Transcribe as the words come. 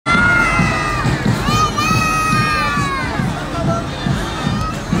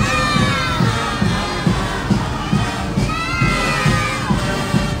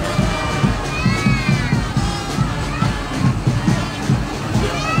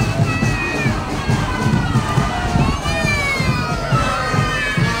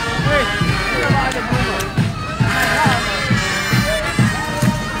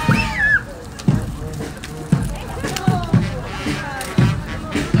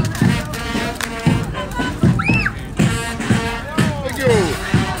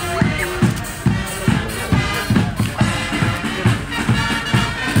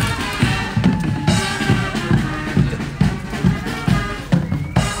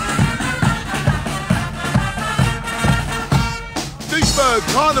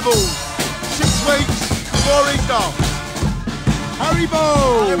Duisburg carnival, 6 weeks before Easter. Haribo!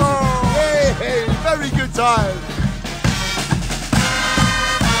 Hey, very good time.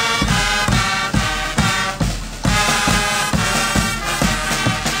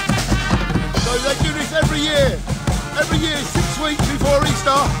 So they do this every year. Every year, 6 weeks before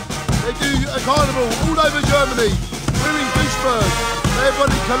Easter, they do a carnival all over Germany. We're in Duisburg.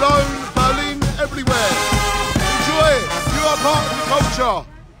 Everybody, Cologne, Berlin, everywhere. Enjoy it. You are part of the culture.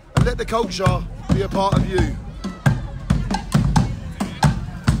 And let the culture be a part of you.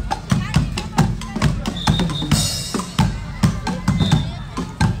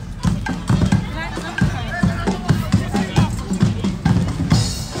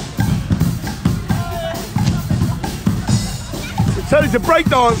 It's turning to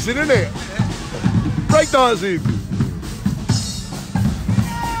breakdancing, isn't it? Breakdancing.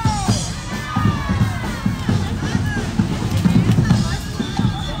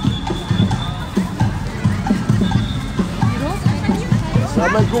 I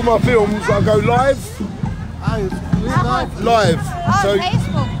make all my films, I go live. Live. So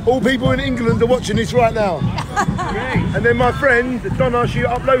Facebook. All people in England are watching this right now. And then my friend Donna, she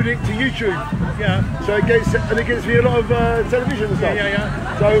upload it to YouTube. Yeah. So it gets me a lot of television and stuff.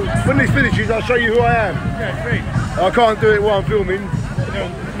 Yeah. So when this finishes, I'll show you who I am. Yeah, great. I can't do it while I'm filming. No.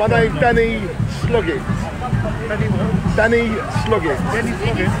 My name's Danny Sloggett. Danny what? Danny Sloggett. Danny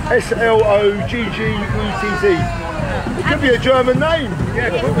Sloggett. Sloggett. It could be a German name. Yeah,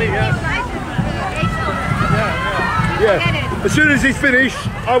 probably, yeah. Yeah. As soon as it's finished,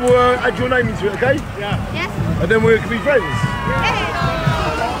 I will add your name into it, okay? Yeah. Yes. And then we can be friends.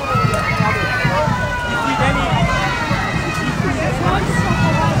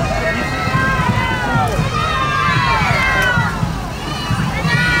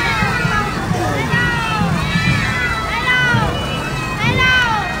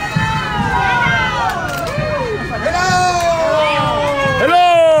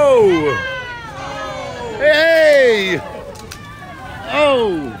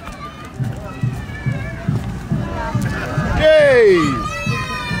 Oh! Yay!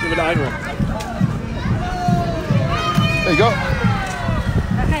 Give it a one. There you go.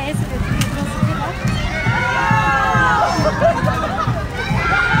 Okay, is it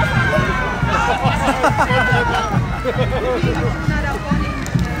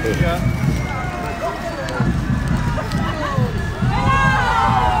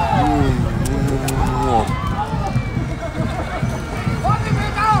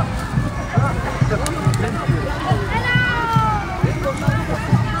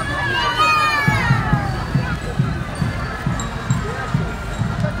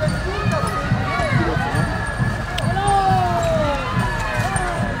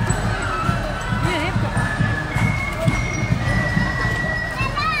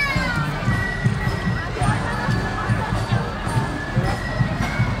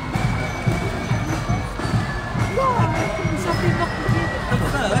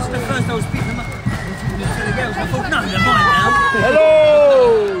The first I was picking them up to the girls, I thought, no, they're mine now. Hello!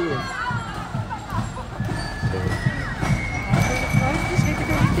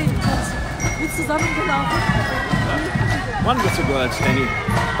 One with the girls, Danny.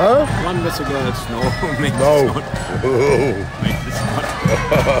 Huh? One with the girls. No, maybe No. it's not. Maybe it's not.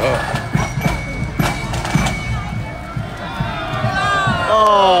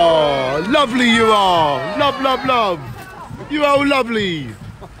 Oh, lovely you are. Love, love, love. You are lovely.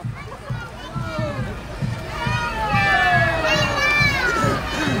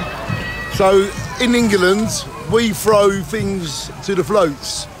 So in England, we throw things to the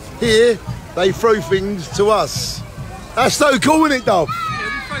floats. Here, they throw things to us. That's so cool, isn't it, Dove? Yeah,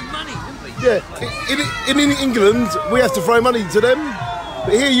 we throw money, don't we? Yeah, in England, we have to throw money to them.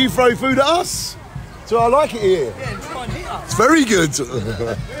 But here, you throw food at us. So I like it here. Yeah, and try and hit us. It's very good.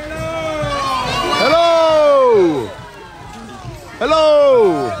 Hello!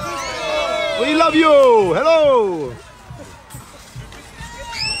 Hello! We love you! Hello!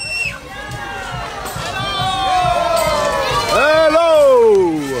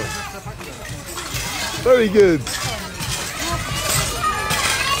 Hello! Very good.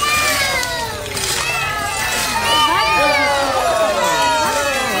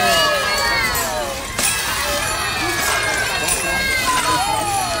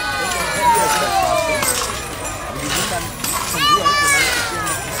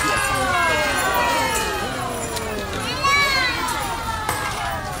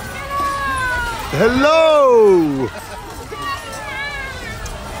 Hello!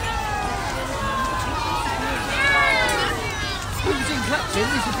 We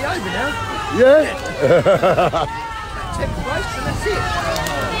should be over now. Yeah?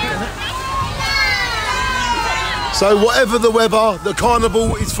 So whatever the weather, the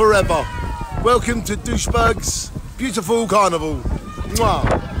carnival is forever. Welcome to Duisburg's beautiful carnival. Mwah.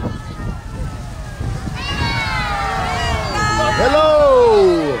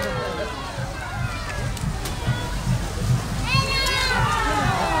 Hello!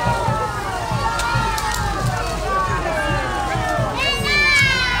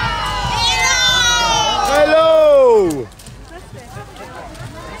 Hello!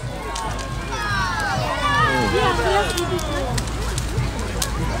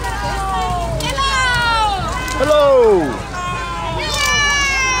 Hello!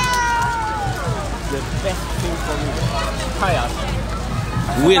 The best thing for me, tires.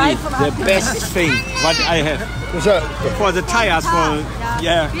 Really, the best thing what I have. What's that? For the tires, for,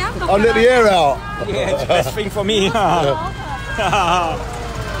 yeah. I'll let the air out. Yeah, it's the best thing for me. Hey!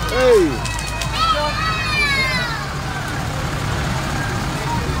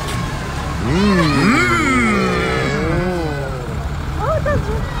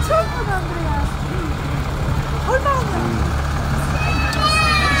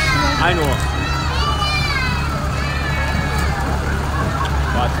 I know.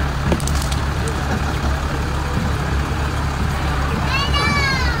 What?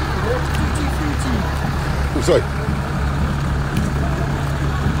 Oh, sorry.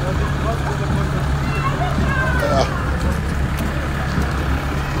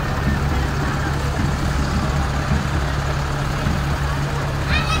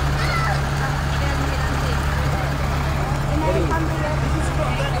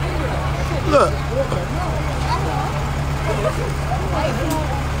 Look.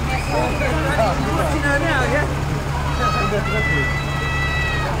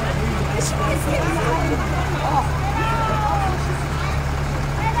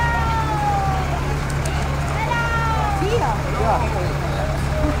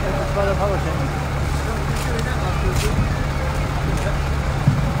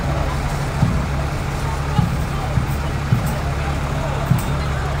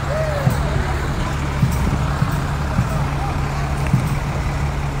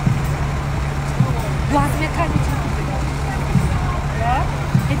 Du hast mir keine Tüte. Ja?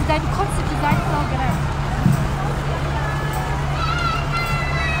 Hätte deine Kotze die Seite auch gereicht.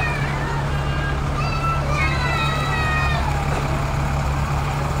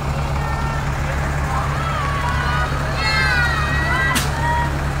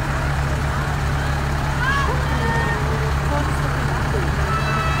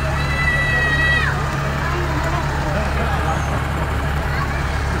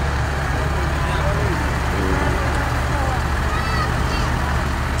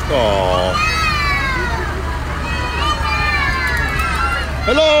 Oh.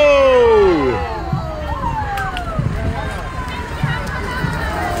 Hello!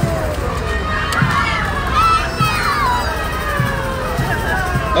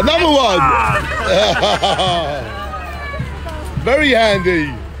 Another one! Very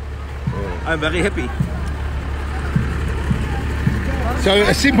handy. I'm very happy. So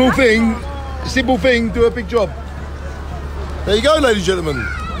a simple thing, do a big job. There you go, ladies and gentlemen.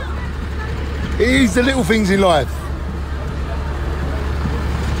 It is the little things in life.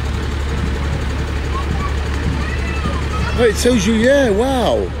 Oh, it tells you, yeah,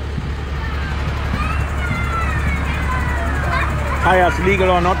 wow. Tires legal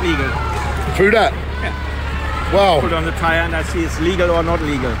or not legal? Through that? Yeah. Wow, Put on the tire and I see it's legal or not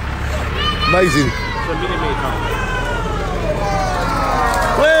legal. amazing. It's a millimeter.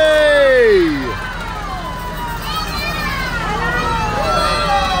 Hey!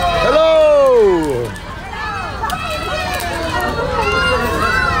 Hello!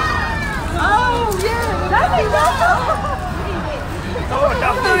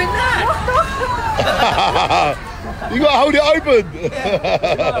 You gotta hold it open.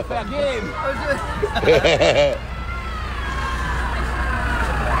 Fair game.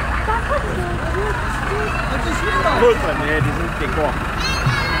 Pulver, nee, die sind Dekor.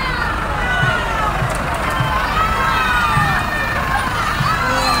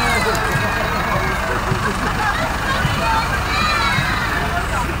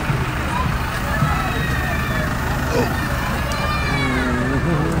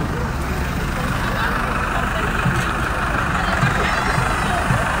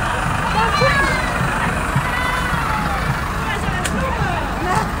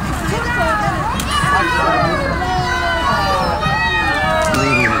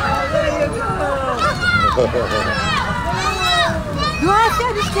 Du hast ja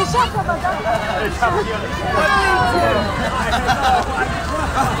nicht geschafft, aber dann... Ich hab hier nicht.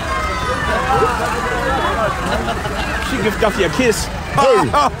 She gives Duffy a kiss. Who?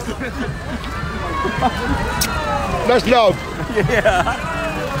 That's love. Yeah.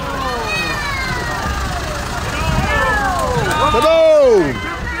 Hello.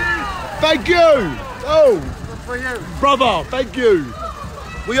 Thank you. Oh, For you. brother, thank you.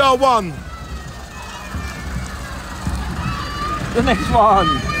 We are one. The next one.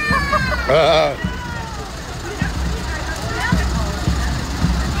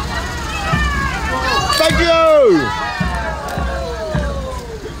 Thank you.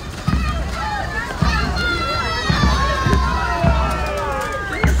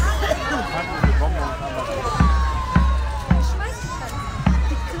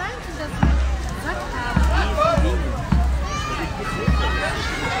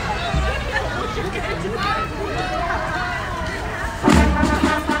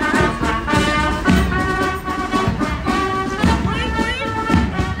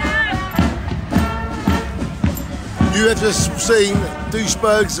 You have just seen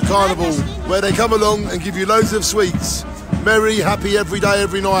Duisburg's carnival, where they come along and give you loads of sweets. Merry, happy every day,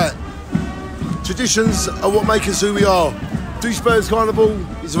 every night. Traditions are what make us who we are. Duisburg's carnival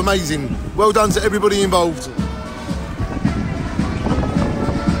is amazing. Well done to everybody involved.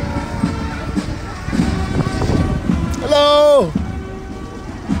 Hello.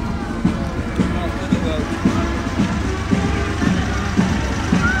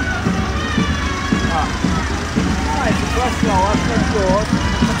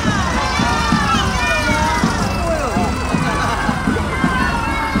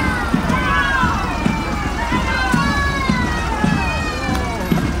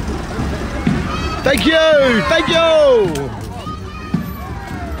 Thank you, thank you.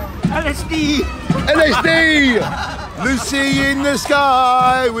 LSD. LSD. Lucy in the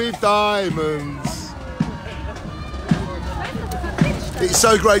sky with diamonds. It's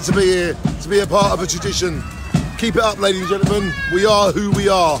so great to be here, to be a part of a tradition. Keep it up, ladies and gentlemen. We are who we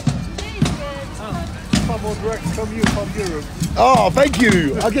are. Someone direct from you from Europe. Oh, thank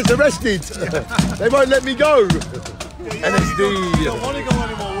you. I get arrested. They won't let me go. LSD. You don't want to go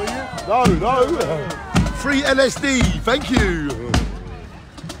anymore, will you? No. Free LSD. Thank you.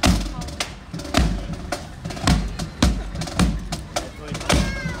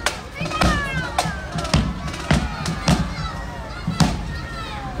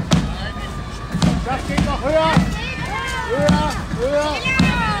 Das geht noch höher.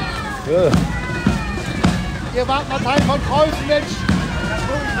 Höher. Ihr wart mal Teil von Kreuzen, Mensch.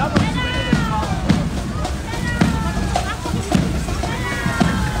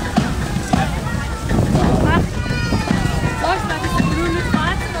 Soll ich mal ein bisschen grün mit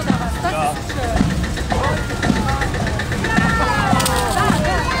Schwarzen oder was? Das ist schön.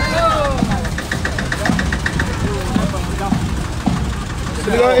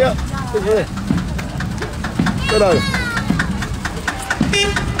 Yeah. Hello.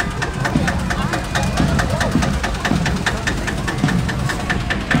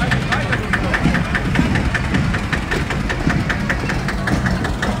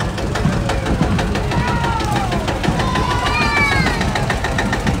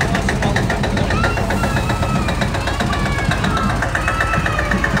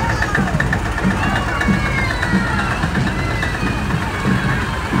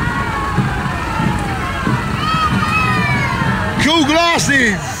 Cool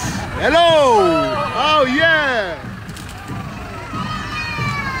glasses. Hello. Oh yeah.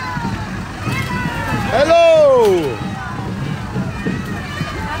 Hello.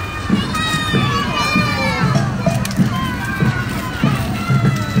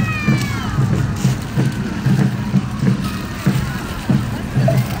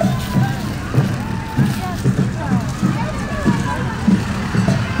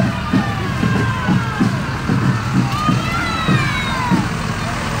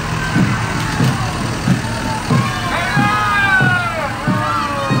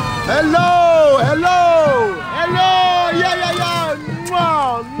 Hello, yeah.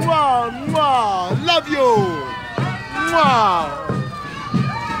 Mwah. Love you. Mwah.